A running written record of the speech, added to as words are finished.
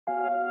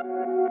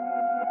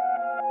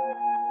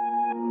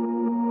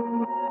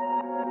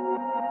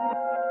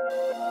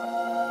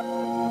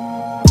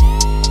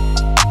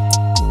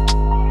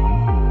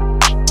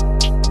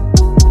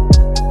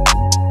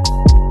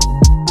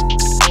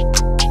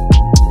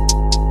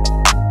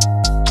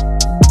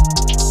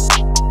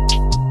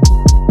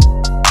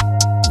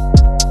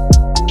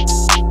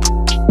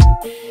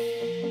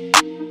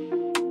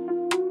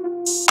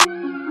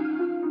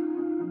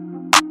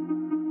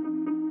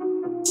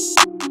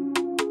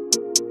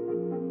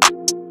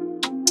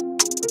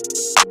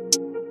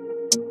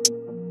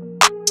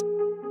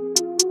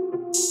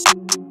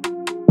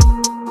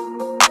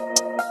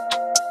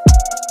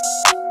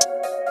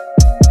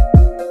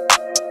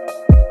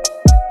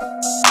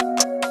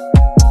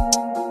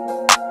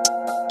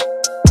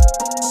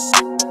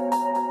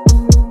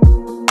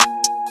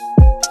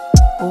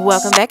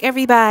Welcome back,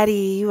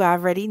 everybody. You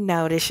already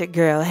know this your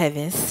girl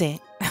Heaven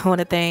Sent. I want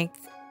to thank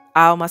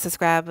all my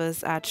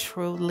subscribers. I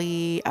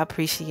truly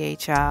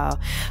appreciate y'all.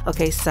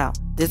 Okay, so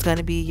this is going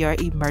to be your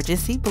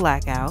emergency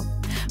blackout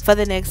for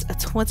the next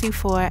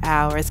 24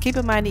 hours. Keep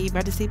in mind the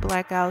emergency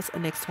blackouts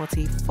next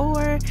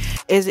 24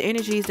 is the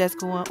energies that's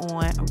going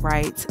on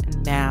right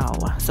now.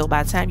 So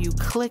by the time you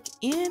click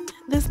in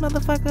this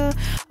motherfucker,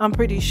 I'm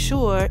pretty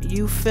sure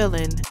you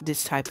feeling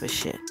this type of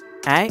shit.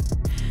 All right.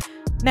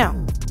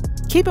 Now,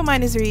 keep in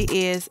mind this read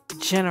is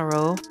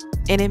general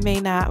and it may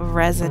not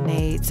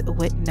resonate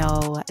with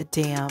no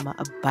damn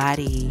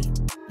body.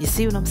 You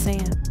see what I'm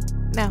saying?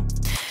 Now,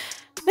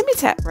 let me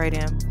tap right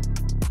in.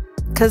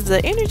 Because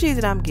the energy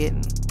that I'm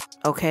getting,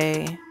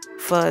 okay,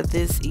 for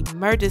this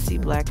emergency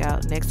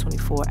blackout next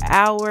 24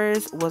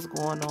 hours, what's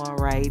going on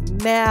right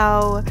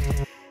now,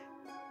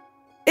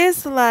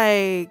 it's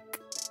like,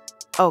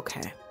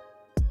 okay.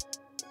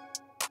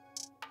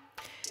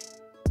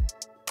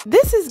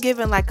 This is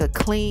giving like a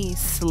clean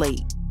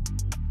slate.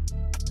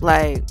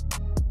 Like,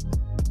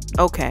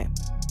 okay.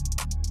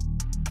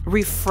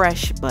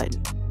 Refresh button.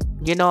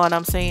 You know what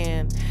I'm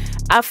saying?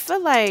 I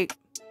feel like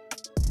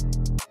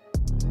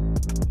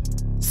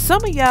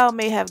some of y'all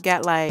may have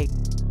got like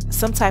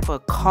some type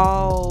of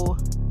call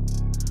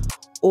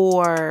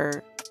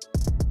or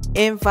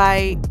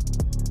invite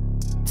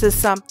to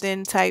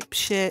something type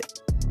shit.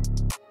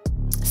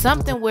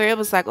 Something where it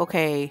was like,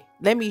 okay,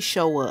 let me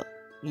show up,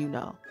 you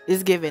know.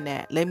 It's giving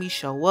that. Let me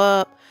show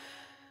up.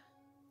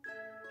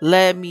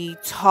 Let me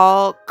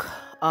talk.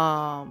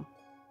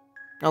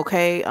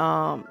 Okay.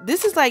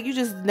 This is like you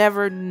just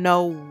never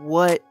know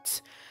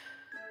what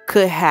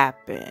could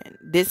happen.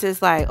 This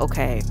is like,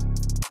 okay.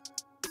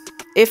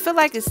 It feel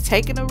like it's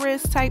taking a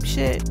risk type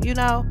shit, you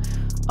know,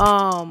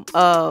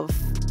 of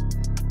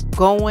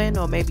going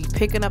or maybe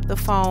picking up the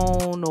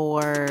phone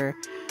or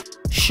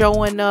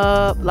showing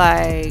up.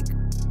 Like,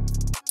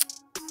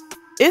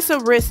 it's a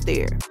risk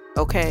there.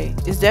 Okay,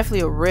 it's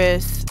definitely a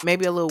risk,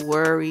 maybe a little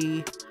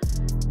worry,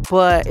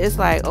 but it's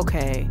like,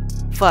 okay,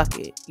 fuck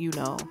it, you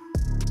know,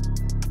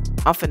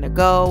 I'm finna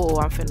go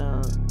or I'm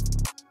finna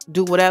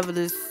do whatever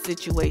this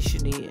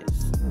situation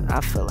is.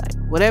 I feel like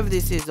whatever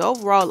this is,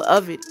 overall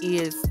of it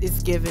is,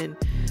 it's giving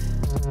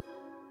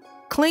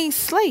clean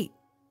slate.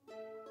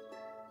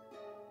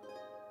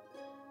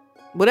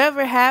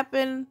 Whatever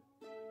happened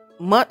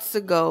months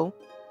ago,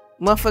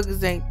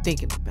 motherfuckers ain't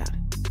thinking about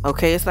it.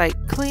 Okay, it's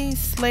like clean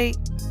slate.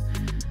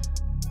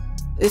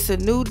 It's a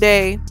new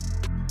day.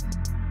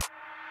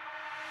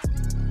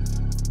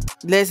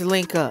 Let's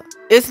link up.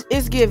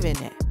 It's giving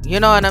that. You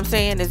know what I'm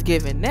saying? It's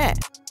giving that.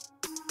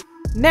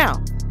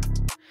 Now,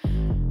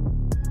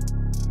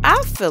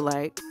 I feel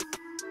like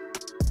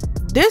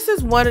this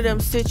is one of them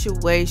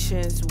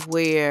situations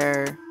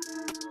where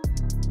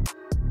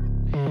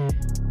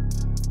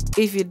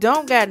if you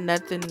don't got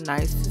nothing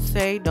nice to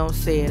say, don't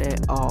say it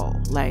at all.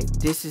 Like,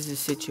 this is a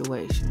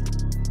situation.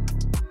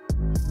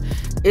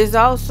 It's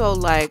also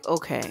like,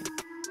 okay,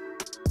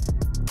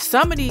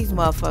 some of these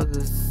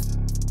motherfuckers,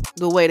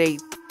 the way they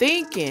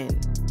thinking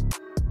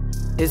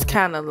is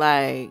kind of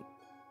like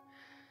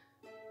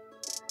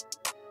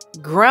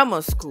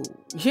grammar school.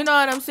 You know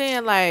what I'm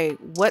saying? Like,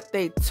 what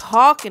they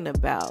talking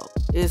about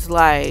is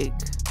like,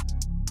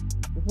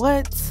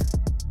 what?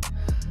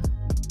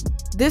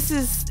 This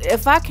is,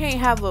 if I can't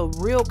have a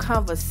real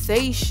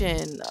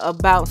conversation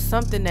about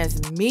something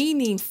that's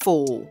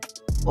meaningful,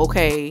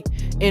 okay,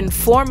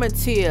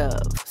 informative,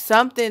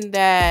 something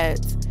that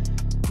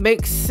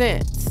makes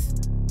sense,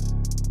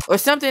 or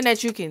something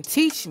that you can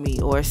teach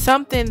me, or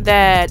something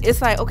that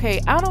it's like,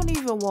 okay, I don't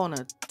even want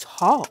to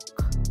talk.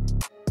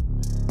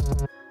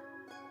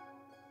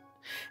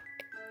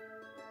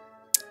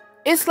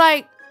 It's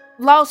like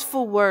lost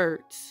for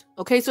words.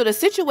 Okay, so the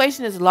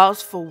situation is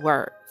lost for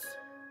words.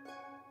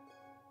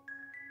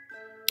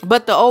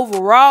 But the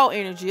overall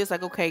energy is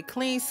like, okay,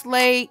 clean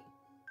slate,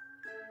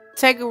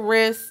 take a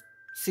risk,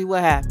 see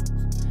what happens.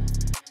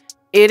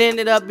 It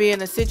ended up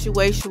being a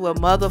situation where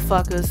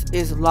motherfuckers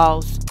is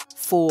lost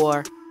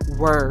for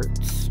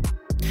words.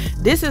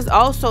 This is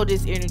also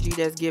this energy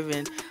that's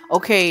given,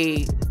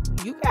 okay,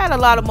 you got a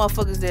lot of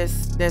motherfuckers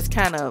that's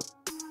kind of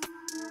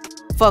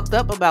fucked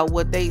up about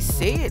what they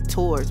said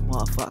towards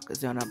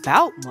motherfuckers and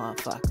about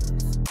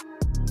motherfuckers.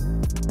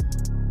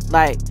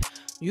 Like,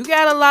 you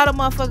got a lot of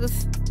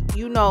motherfuckers,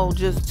 you know,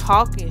 just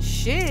talking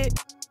shit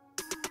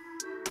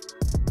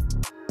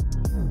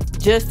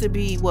just to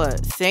be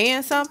what,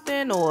 saying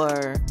something,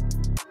 or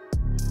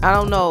I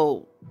don't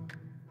know,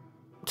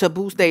 to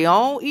boost their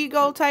own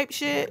ego type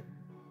shit.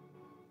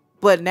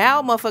 But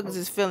now motherfuckers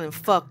is feeling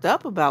fucked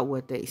up about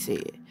what they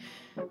said.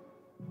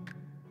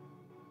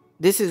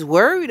 This is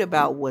worried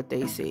about what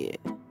they said.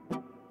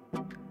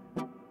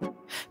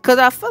 Cause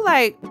I feel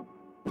like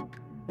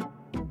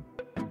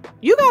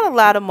you got a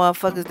lot of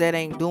motherfuckers that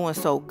ain't doing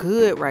so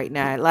good right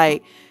now.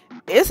 Like,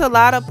 it's a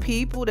lot of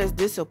people that's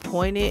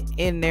disappointed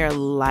in their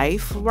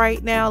life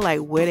right now, like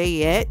where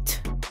they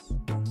at.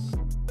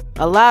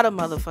 A lot of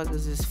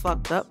motherfuckers is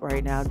fucked up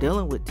right now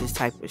dealing with this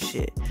type of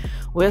shit.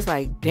 Where it's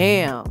like,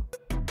 damn,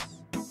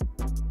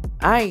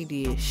 I ain't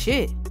did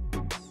shit.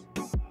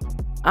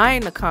 I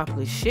ain't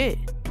accomplished shit.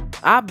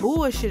 I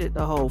bullshitted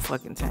the whole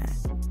fucking time.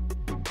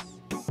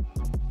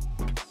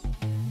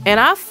 And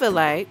I feel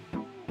like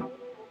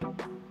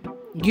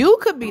you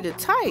could be the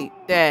type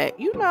that,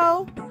 you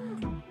know,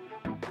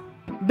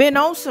 been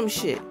on some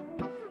shit.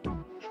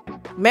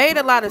 Made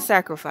a lot of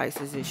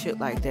sacrifices and shit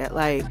like that.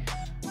 Like,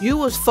 you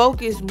was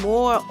focused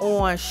more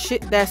on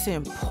shit that's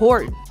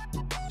important.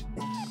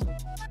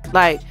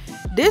 Like,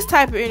 this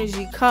type of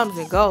energy comes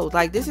and goes.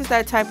 Like, this is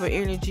that type of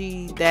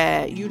energy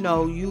that, you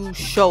know, you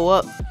show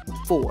up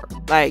for.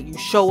 Like, you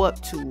show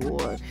up to.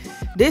 Or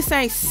this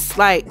ain't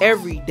like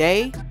every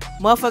day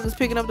motherfuckers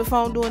picking up the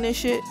phone doing this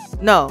shit.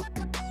 No.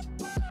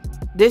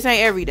 This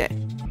ain't every day.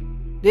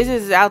 This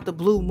is out the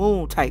blue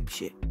moon type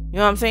shit. You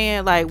know what I'm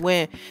saying? Like,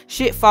 when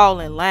shit fall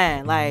in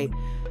line. Like,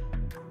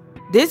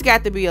 this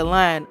got to be a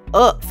line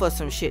up for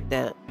some shit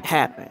that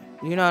happened.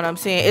 You know what I'm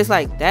saying? It's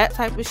like that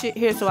type of shit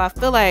here. So I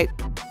feel like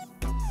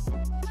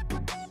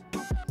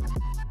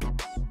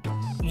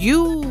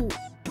you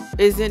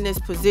is in this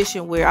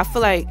position where I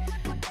feel like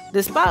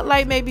the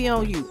spotlight may be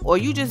on you, or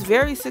you just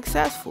very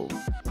successful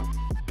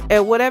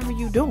at whatever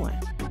you doing.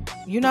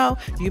 You know,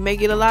 you may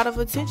get a lot of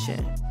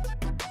attention.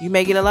 You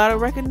may get a lot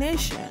of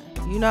recognition.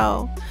 You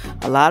know,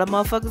 a lot of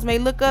motherfuckers may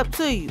look up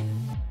to you.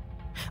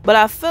 But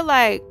I feel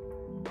like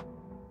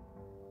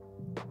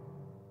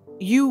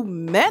you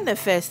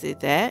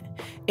manifested that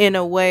in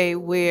a way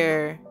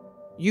where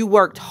you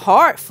worked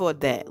hard for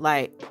that.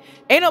 Like,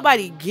 ain't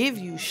nobody give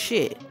you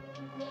shit.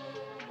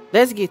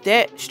 Let's get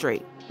that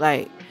straight.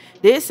 Like,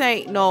 this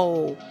ain't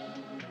no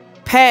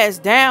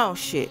passed down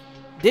shit.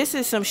 This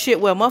is some shit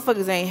where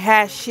motherfuckers ain't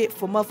had shit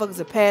for motherfuckers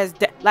to pass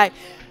down. Like,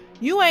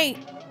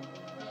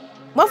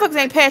 motherfuckers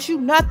ain't pass you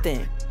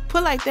nothing.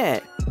 Put like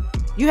that.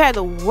 You had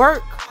to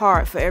work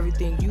hard for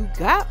everything you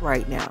got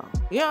right now.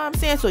 You know what I'm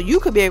saying? So you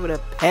could be able to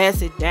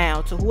pass it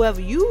down to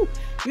whoever you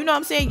know what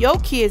I'm saying? Your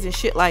kids and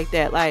shit like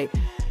that. Like,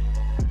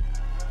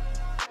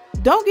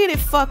 don't get it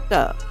fucked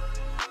up.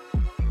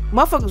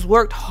 Motherfuckers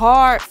worked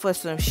hard for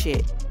some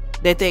shit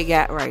that they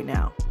got right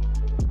now.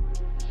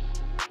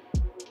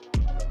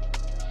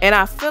 And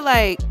I feel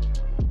like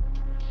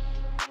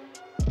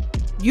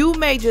you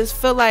may just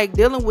feel like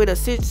dealing with a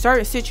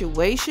certain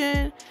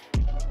situation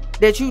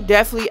that you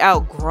definitely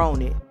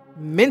outgrown it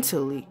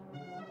mentally.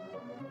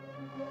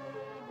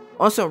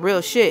 On some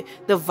real shit.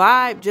 The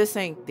vibe just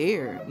ain't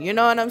there. You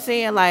know what I'm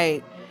saying?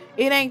 Like,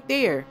 it ain't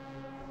there.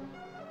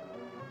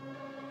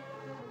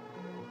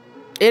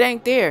 It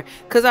ain't there.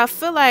 Because I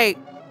feel like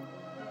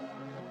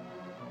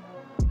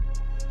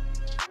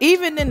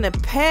even in the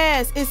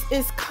past,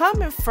 it's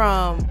coming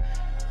from,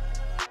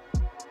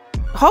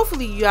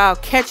 hopefully y'all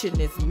catching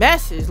this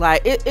message.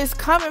 Like, it's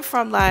coming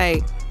from,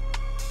 like,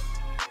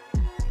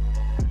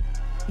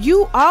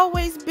 you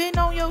always been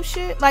on your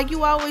shit. Like,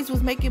 you always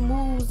was making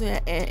moves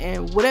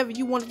and whatever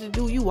you wanted to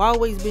do, you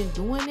always been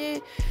doing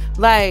it.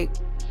 Like,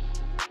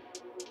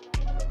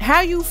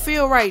 how you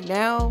feel right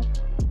now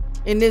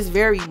in this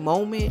very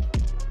moment,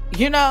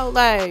 you know,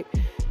 like,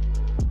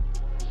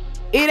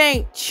 it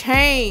ain't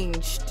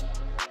changed.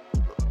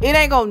 It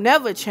ain't gonna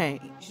never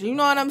change. You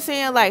know what I'm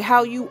saying? Like,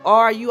 how you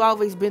are, you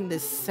always been the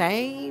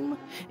same.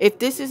 If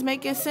this is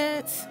making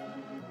sense.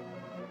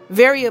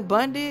 Very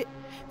abundant,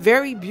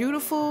 very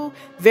beautiful,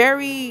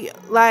 very,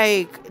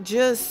 like,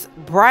 just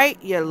bright.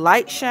 Your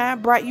light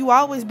shine bright. You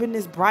always been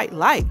this bright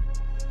light.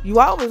 You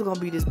always gonna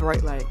be this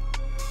bright light.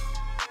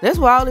 That's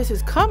where all this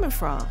is coming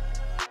from.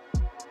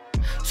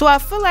 So I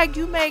feel like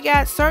you may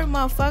got certain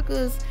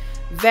motherfuckers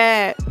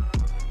that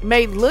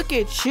may look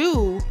at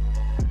you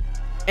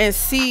and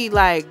see,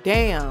 like,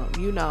 damn,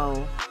 you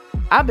know,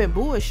 I've been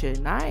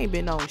bullshitting. I ain't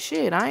been on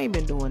shit. I ain't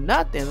been doing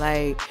nothing.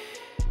 Like,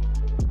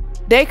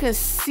 they can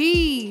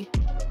see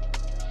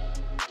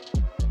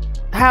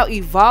how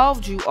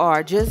evolved you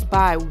are just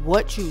by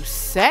what you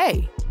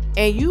say.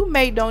 And you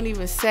may don't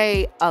even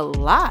say a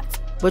lot,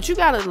 but you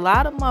got a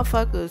lot of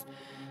motherfuckers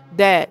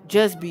that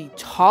just be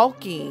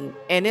talking,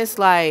 and it's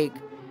like,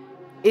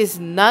 it's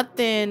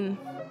nothing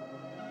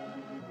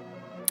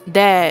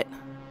that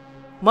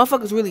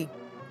motherfuckers really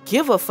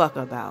give a fuck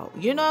about.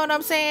 You know what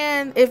I'm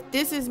saying? If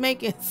this is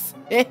making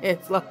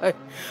sense, like,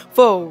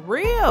 for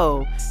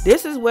real,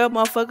 this is where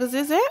motherfuckers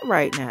is at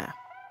right now.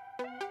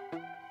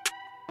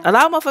 A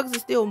lot of motherfuckers are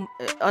still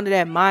under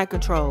that mind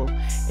control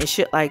and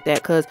shit like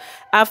that. Because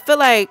I feel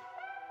like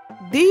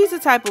these are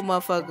the type of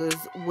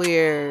motherfuckers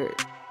where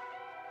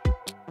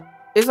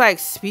it's like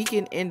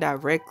speaking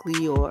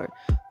indirectly or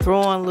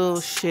throwing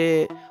little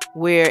shit,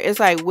 where it's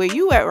like, where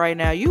you at right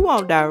now, you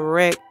want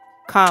direct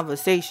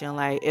conversation.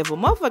 Like, if a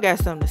motherfucker got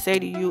something to say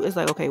to you, it's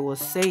like, okay, well,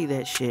 say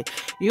that shit.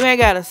 You ain't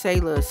gotta say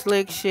little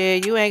slick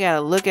shit. You ain't gotta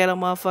look at a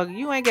motherfucker.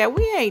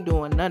 We ain't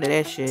doing none of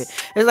that shit.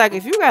 It's like,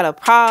 if you got a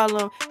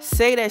problem,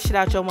 say that shit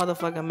out your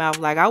motherfucking mouth.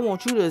 Like, I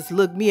want you to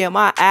look me in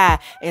my eye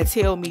and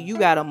tell me you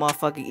got a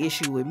motherfucking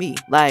issue with me.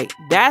 Like,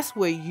 that's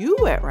where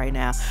you at right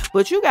now.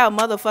 But you got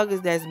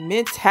motherfuckers that's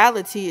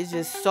mentality is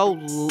just so,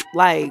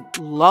 like,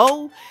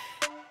 low.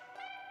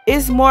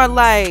 It's more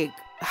like,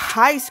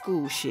 high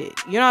school shit.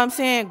 You know what I'm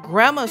saying?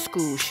 Grammar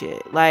school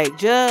shit. Like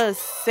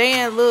just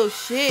saying little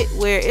shit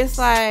where it's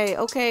like,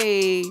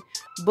 okay,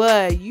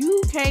 but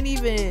you can't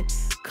even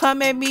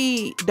come at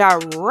me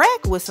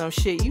direct with some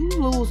shit. You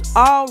lose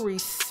all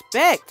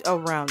respect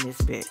around this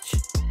bitch.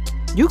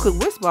 You could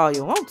whisper all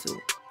you want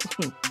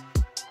to.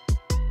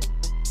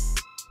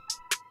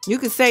 You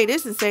could say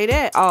this and say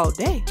that all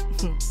day.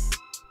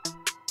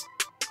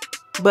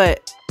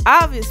 But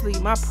obviously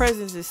my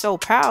presence is so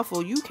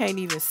powerful, you can't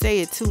even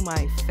say it to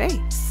my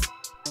face.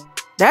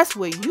 That's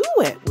where you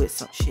at with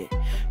some shit.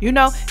 You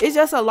know, it's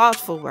just a loss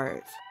for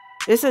words.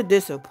 It's a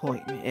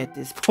disappointment at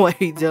this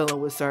point dealing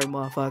with certain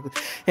motherfuckers.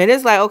 And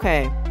it's like,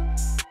 okay,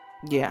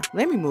 yeah,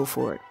 let me move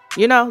forward.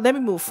 You know, let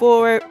me move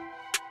forward.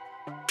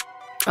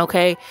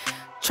 Okay.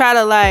 Try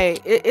to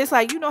like, it's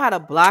like, you know how to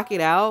block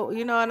it out.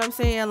 You know what I'm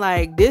saying?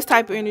 Like this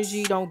type of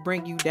energy don't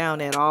bring you down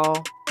at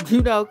all.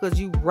 You know, because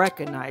you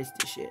recognize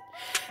the shit.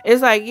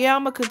 It's like, yeah,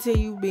 I'm going to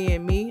continue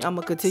being me. I'm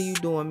going to continue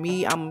doing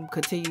me. I'm going to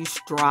continue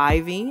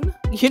striving.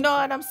 You know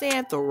what I'm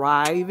saying?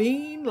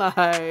 Thriving.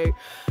 Like,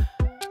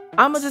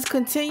 I'm going to just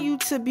continue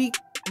to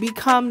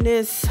become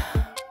this,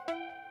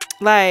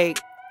 like,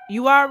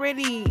 you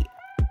already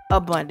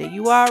abundant.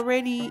 You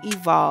already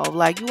evolved.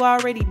 Like, you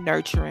already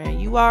nurturing.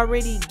 You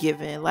already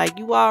giving. Like,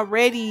 you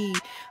already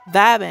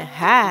vibing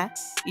high.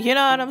 You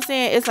know what I'm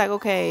saying? It's like,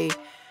 okay,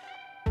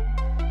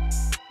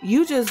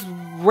 you just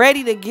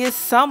ready to give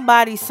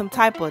somebody some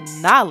type of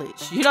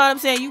knowledge. You know what I'm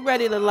saying? You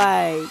ready to,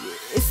 like,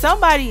 if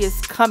somebody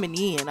is coming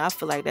in, I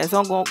feel like that's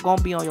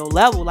gonna be on your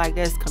level, like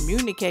that's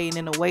communicating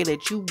in a way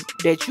that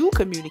you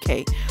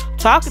communicate,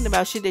 talking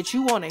about shit that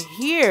you want to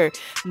hear,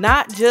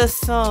 not just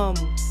some.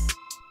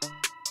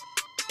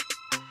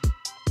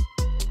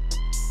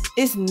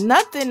 It's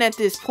nothing at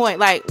this point.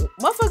 Like,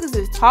 motherfuckers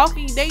is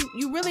talking,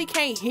 you really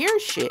can't hear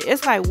shit.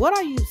 It's like, what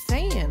are you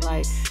saying?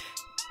 Like,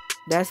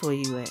 that's where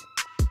you at.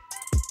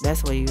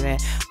 That's where you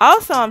at.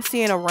 Also, I'm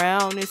seeing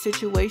around this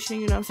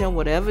situation, you know what I'm saying?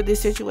 Whatever this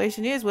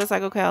situation is, where it's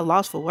like, okay, I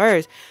lost for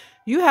words.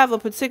 You have a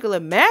particular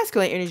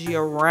masculine energy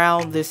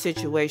around this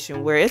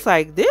situation where it's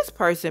like, this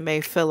person may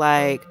feel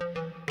like,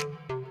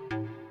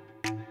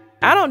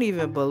 I don't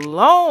even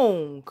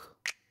belong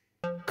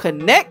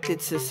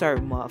connected to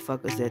certain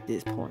motherfuckers at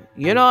this point.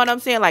 You know what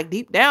I'm saying? Like,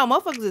 deep down,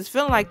 motherfuckers is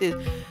feeling like this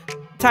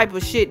type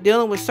of shit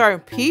dealing with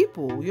certain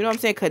people. You know what I'm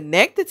saying?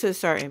 Connected to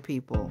certain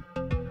people.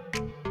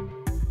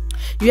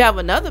 You have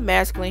another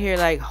masculine here,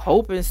 like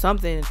hoping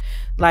something,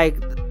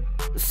 like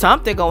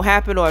something gonna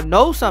happen, or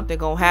know something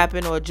gonna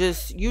happen, or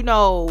just, you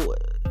know,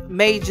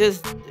 may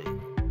just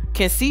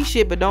can see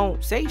shit but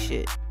don't say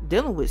shit,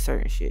 dealing with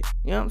certain shit.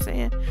 You know what I'm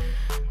saying?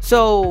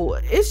 So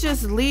it's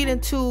just leading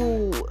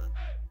to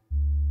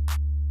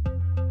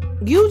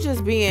you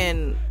just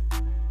being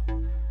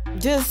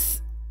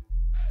just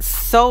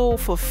so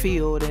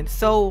fulfilled and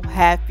so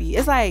happy.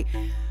 It's like,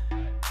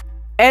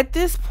 at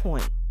this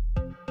point,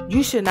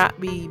 you should not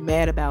be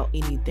mad about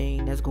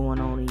anything that's going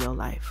on in your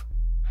life.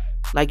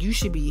 Like, you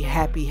should be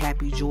happy,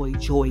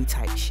 joy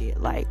type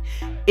shit. Like,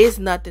 it's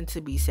nothing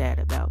to be sad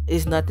about.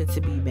 It's nothing to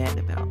be mad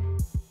about.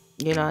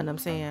 You know what I'm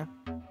saying?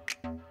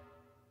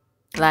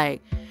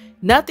 Like,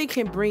 nothing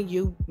can bring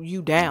you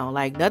down.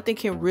 Like, nothing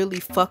can really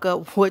fuck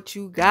up what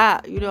you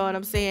got. You know what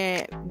I'm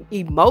saying?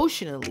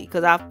 Emotionally.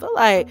 Because I feel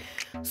like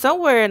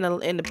somewhere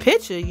in the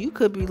picture, you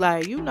could be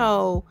like, you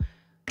know,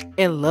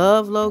 in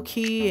love low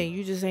key, and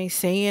you just ain't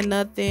saying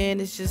nothing.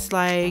 It's just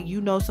like, you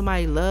know,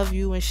 somebody love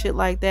you and shit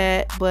like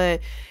that,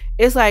 but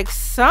it's like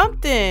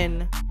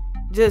something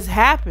just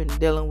happened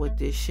dealing with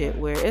this shit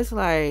where it's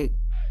like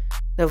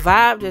the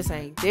vibe just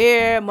ain't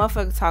there.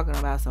 Motherfuckers talking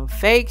about some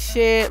fake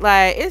shit.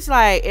 Like, it's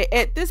like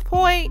at this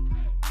point,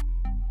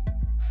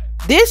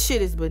 this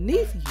shit is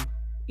beneath you.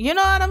 You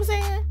know what I'm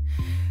saying?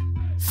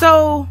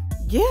 So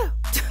yeah.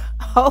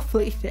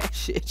 Hopefully that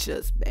shit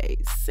just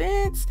made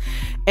sense.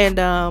 And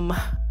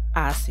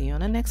I'll see you on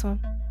the next one.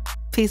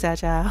 Peace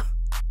out, y'all.